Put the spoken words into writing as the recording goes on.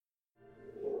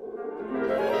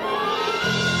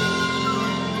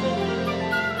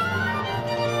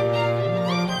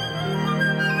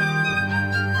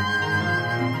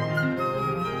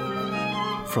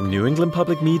From New England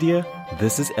Public Media,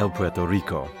 this is El Puerto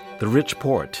Rico, the rich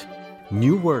port.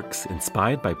 New works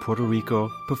inspired by Puerto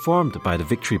Rico, performed by the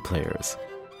Victory Players.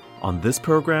 On this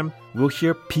program, we'll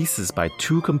hear pieces by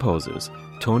two composers,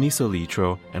 Tony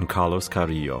Solitro and Carlos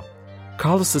Carrillo.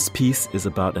 Carlos's piece is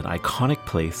about an iconic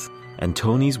place, and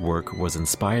Tony's work was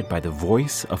inspired by the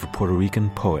voice of a Puerto Rican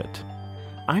poet.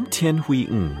 I'm Tien Hui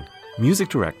Ng, music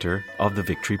director of the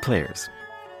Victory Players.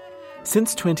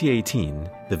 Since 2018,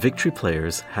 the Victory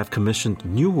Players have commissioned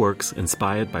new works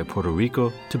inspired by Puerto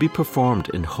Rico to be performed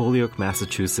in Holyoke,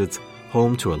 Massachusetts,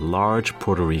 home to a large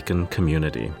Puerto Rican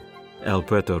community. El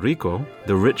Puerto Rico,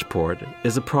 the Rich Port,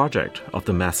 is a project of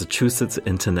the Massachusetts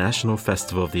International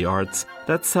Festival of the Arts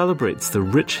that celebrates the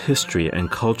rich history and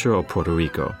culture of Puerto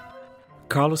Rico.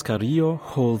 Carlos Carrillo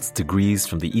holds degrees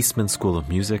from the Eastman School of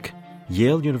Music,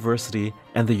 Yale University,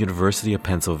 and the University of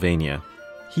Pennsylvania.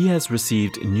 He has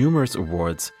received numerous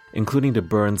awards, including the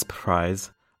Burns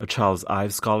Prize, a Charles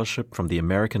Ives Scholarship from the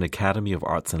American Academy of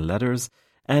Arts and Letters,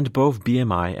 and both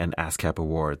BMI and ASCAP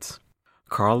awards.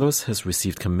 Carlos has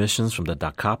received commissions from the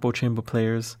Da Capo Chamber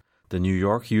Players, the New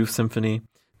York Youth Symphony,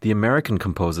 the American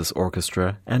Composers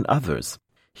Orchestra, and others.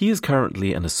 He is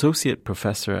currently an associate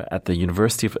professor at the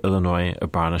University of Illinois,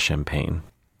 Urbana-Champaign.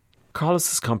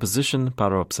 Carlos's composition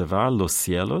Para Observar los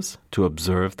Cielos, to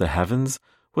observe the heavens,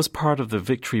 was part of the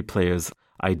Victory Players'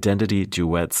 Identity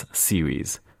Duets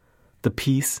series. The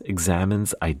piece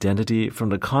examines identity from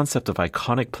the concept of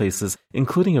iconic places,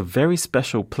 including a very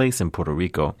special place in Puerto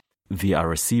Rico, the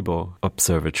Arecibo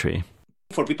Observatory.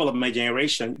 For people of my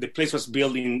generation, the place was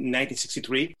built in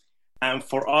 1963. And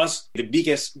for us, the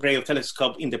biggest radio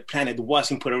telescope in the planet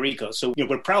was in Puerto Rico. So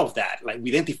we're proud of that,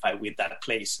 we identify with that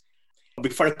place.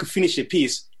 Before I could finish the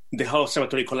piece, the whole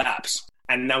observatory collapsed,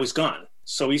 and now it's gone.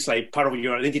 So it's part of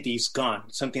your identity is gone.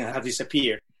 Something has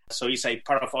disappeared. So it's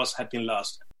part of us had been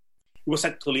lost. It was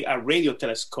actually a radio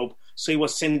telescope, so it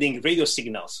was sending radio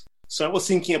signals. So I was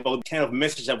thinking about the kind of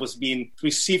message that was being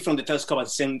received from the telescope and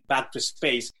sent back to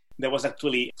space. There was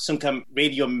actually some kind of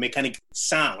radio mechanic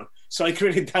sound. So I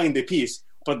created that in the piece.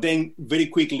 But then very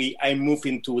quickly, I moved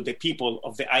into the people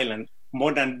of the island,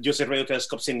 more than just a radio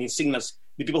telescope sending signals,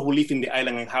 the people who live in the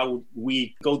island and how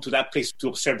we go to that place to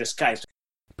observe the skies.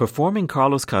 Performing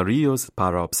Carlos Carrillo's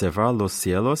Para Observar los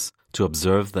Cielos, to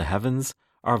observe the heavens,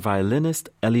 are violinist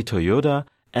Eli Toyoda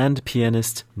and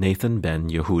pianist Nathan Ben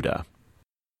Yehuda.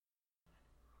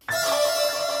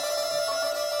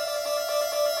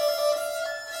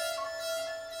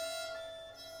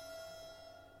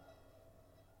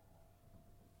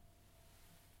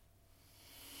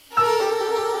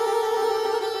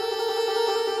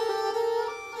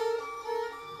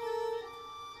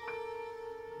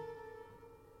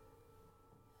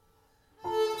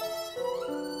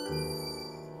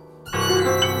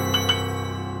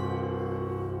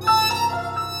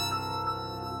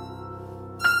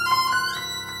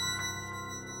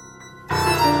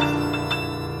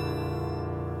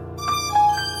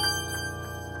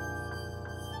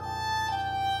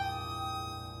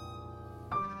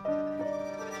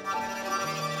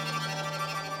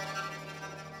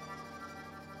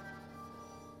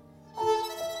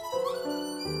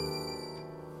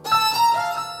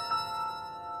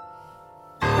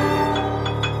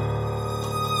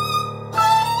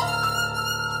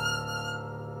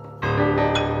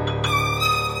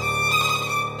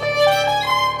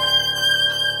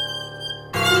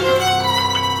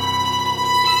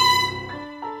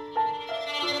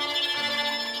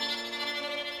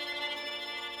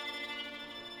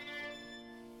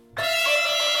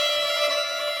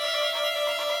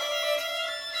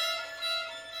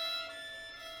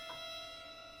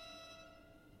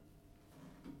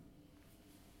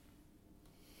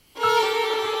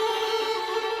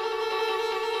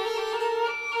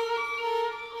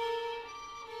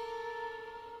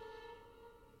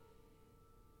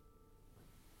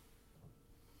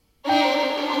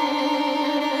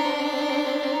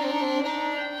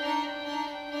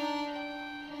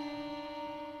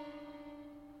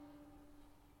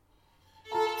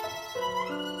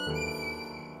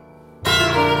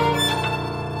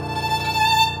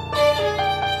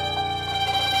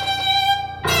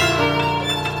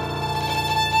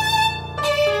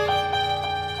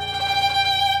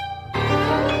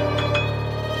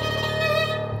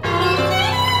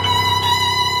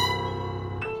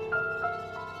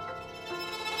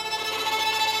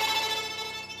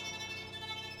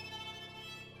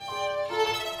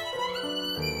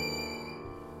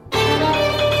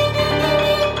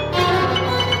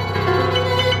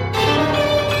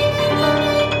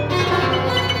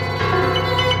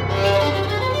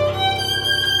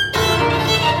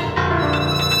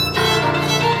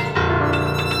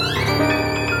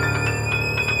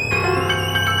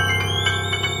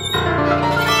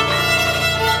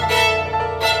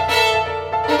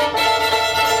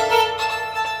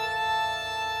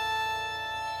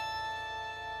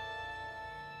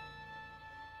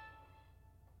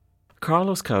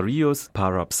 Carlos Carrillo's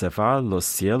Para Observar los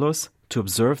Cielos, To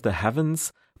Observe the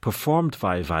Heavens, performed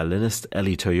by violinist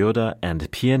Eli Toyoda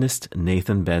and pianist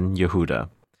Nathan Ben Yehuda.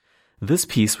 This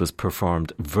piece was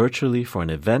performed virtually for an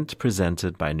event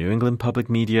presented by New England Public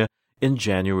Media in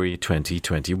January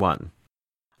 2021.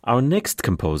 Our next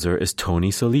composer is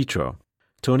Tony Solitro.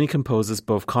 Tony composes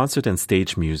both concert and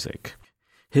stage music.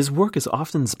 His work is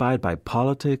often inspired by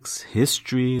politics,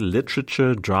 history,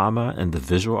 literature, drama, and the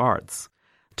visual arts.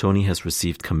 Tony has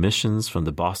received commissions from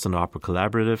the Boston Opera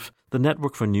Collaborative, the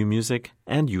Network for New Music,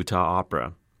 and Utah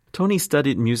Opera. Tony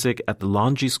studied music at the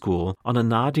Longy School on a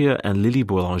Nadia and Lily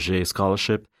Boulanger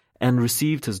scholarship and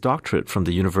received his doctorate from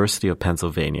the University of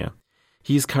Pennsylvania.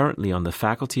 He is currently on the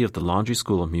faculty of the Longy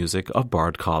School of Music of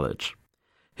Bard College.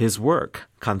 His work,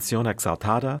 Canción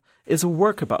Exaltada, is a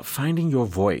work about finding your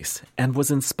voice and was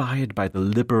inspired by the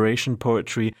liberation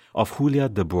poetry of Julia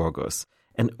de Burgos,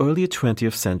 an early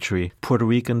 20th century Puerto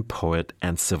Rican poet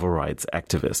and civil rights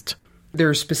activist. There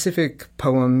are specific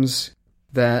poems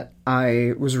that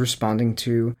I was responding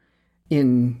to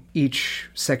in each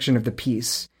section of the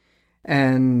piece,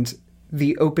 and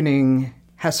the opening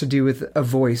has to do with a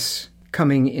voice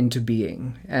coming into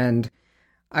being, and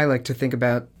I like to think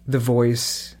about the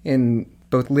voice in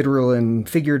both literal and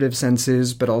figurative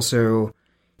senses, but also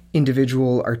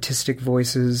individual artistic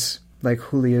voices, like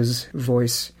Julia's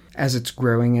voice, as it's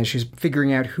growing, as she's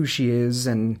figuring out who she is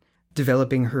and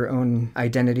developing her own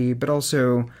identity, but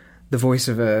also the voice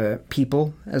of a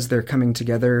people as they're coming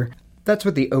together. That's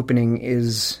what the opening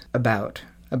is about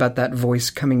that voice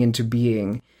coming into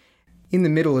being. In the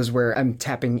middle is where I'm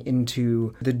tapping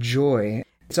into the joy.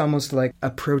 It's almost like a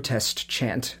protest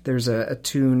chant. There's a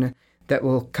tune that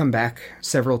will come back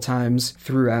several times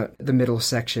throughout the middle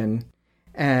section,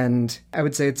 and I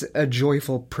would say it's a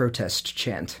joyful protest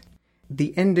chant.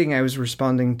 The ending, I was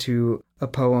responding to a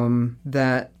poem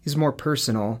that is more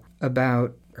personal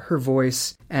about her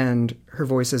voice and her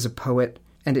voice as a poet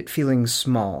and it feeling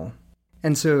small.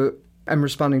 And so I'm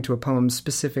responding to a poem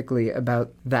specifically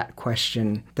about that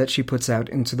question that she puts out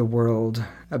into the world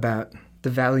about the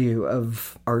value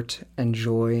of art and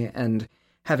joy and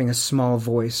having a small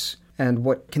voice and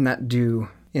what can that do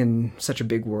in such a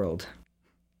big world.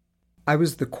 I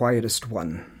was the quietest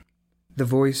one, the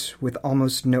voice with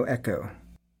almost no echo.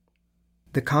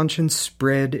 The conscience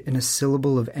spread in a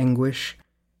syllable of anguish,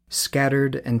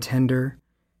 scattered and tender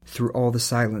through all the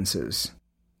silences.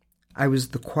 I was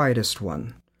the quietest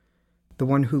one, the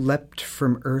one who leapt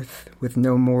from earth with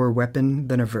no more weapon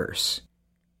than a verse.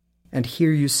 And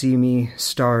here you see me,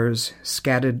 stars,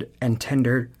 scattered and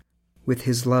tender, with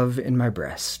his love in my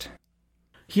breast.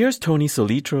 Here's Tony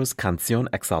Solitro's Canción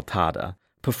Exaltada,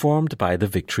 performed by the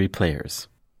Victory Players.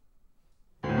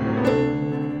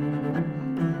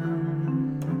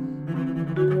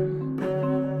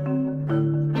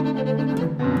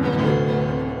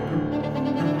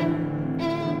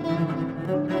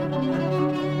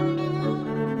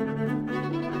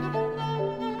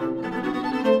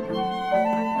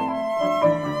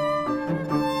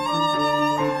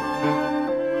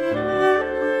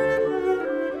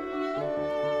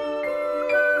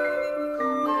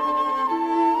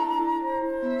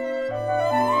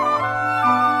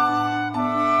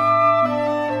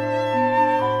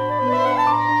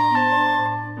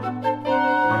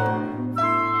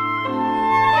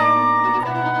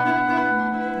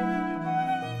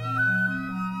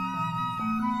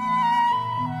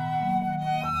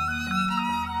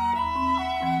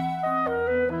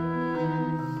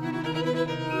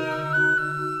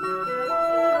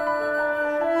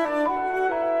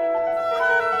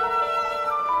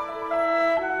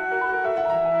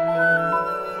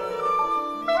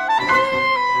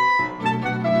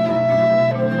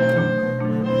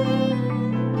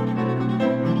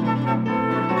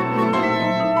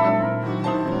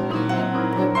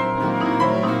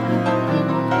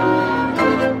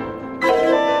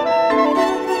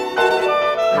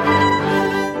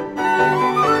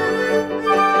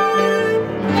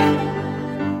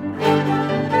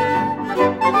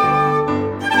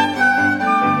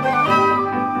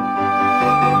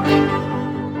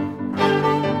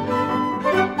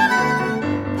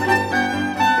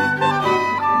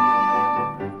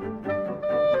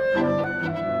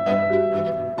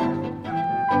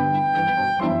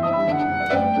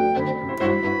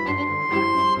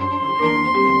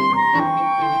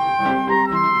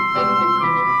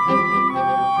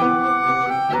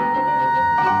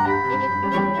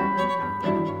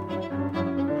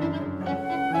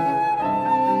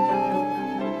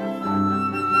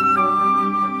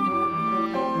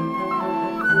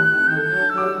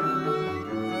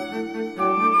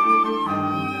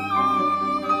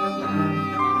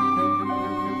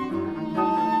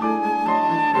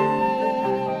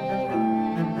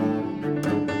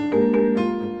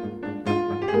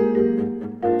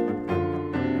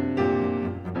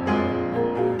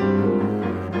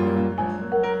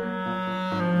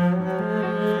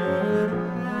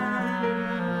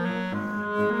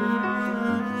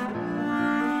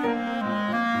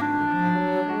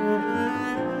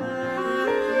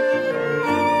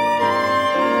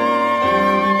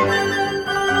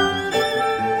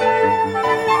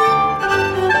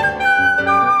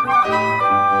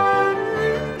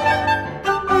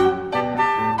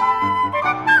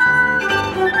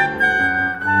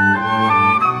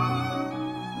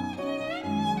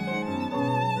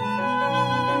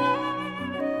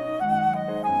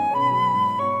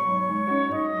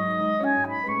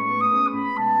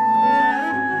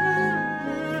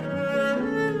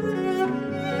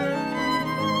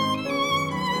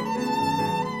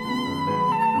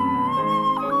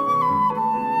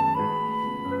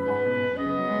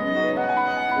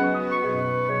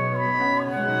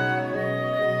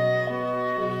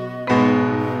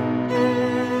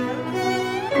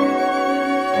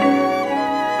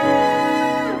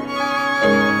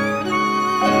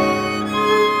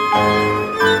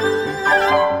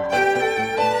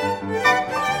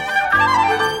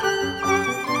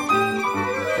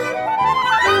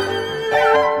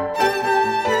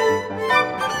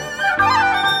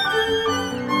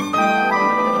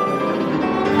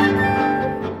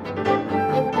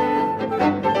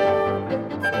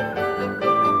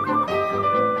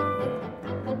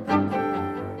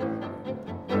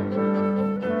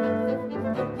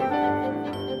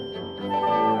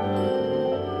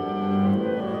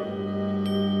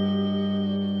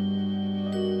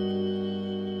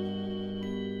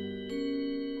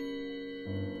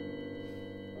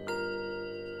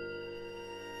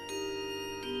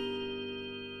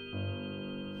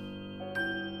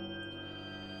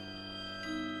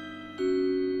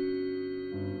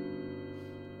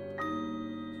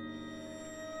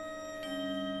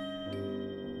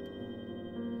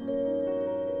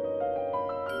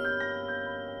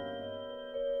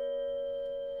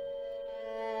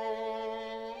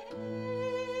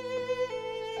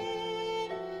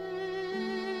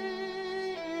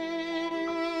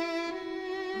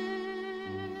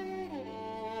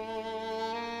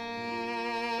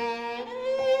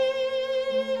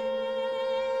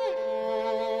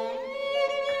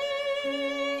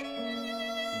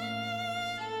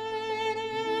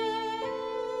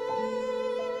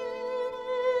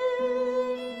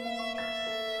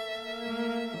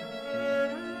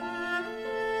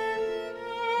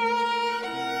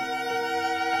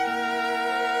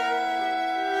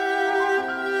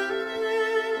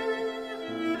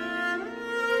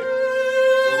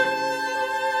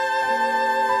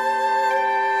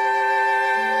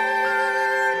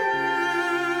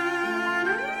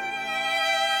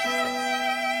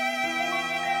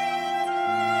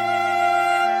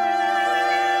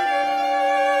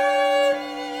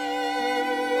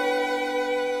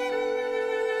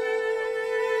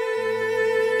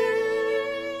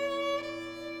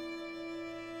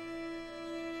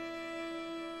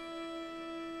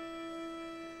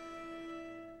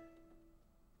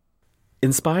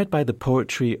 Inspired by the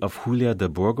poetry of Julia de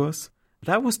Burgos,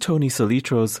 that was Tony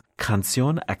Solitro's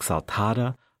Canción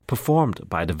Exaltada, performed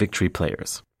by the Victory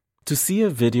Players. To see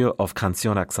a video of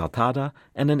Canción Exaltada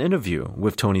and an interview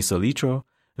with Tony Solitro,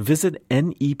 visit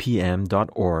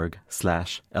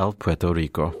nepm.org/El Puerto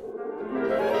Rico.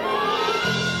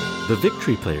 The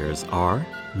Victory Players are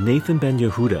Nathan Ben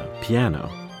Yehuda, piano,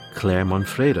 Claire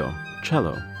Monfredo,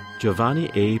 cello, Giovanni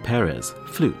A. Perez,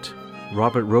 flute,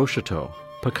 Robert Rocheteau,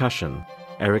 percussion,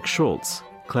 Eric Schultz,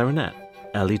 clarinet,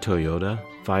 Ellie Toyota,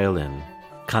 violin.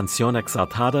 Canción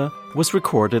Exaltada was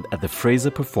recorded at the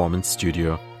Fraser Performance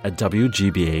Studio at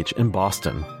WGBH in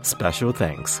Boston. Special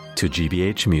thanks to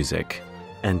GBH Music.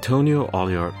 Antonio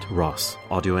Oliart Ross,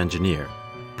 audio engineer.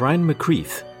 Brian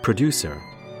McCreath, producer.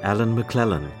 Alan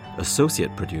McClellan,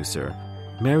 associate producer.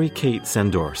 Mary Kate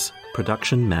Sandors,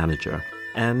 production manager.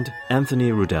 And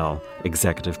Anthony Rudell,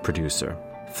 executive producer.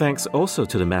 Thanks also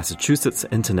to the Massachusetts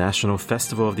International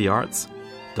Festival of the Arts,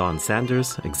 Don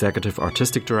Sanders, executive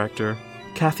artistic director,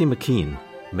 Kathy McKean,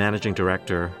 managing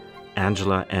director,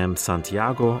 Angela M.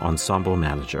 Santiago, ensemble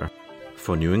manager.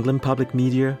 For New England Public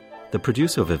Media, the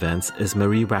producer of events is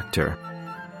Marie Wachter.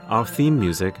 Our theme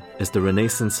music is the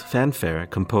Renaissance Fanfare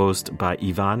composed by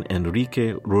Ivan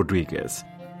Enrique Rodriguez.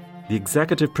 The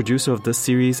executive producer of this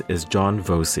series is John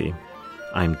Vosi.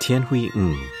 I'm Tianhui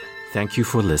Ng. Thank you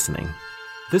for listening.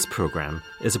 This program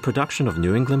is a production of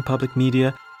New England Public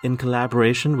Media in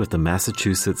collaboration with the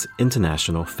Massachusetts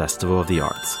International Festival of the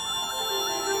Arts.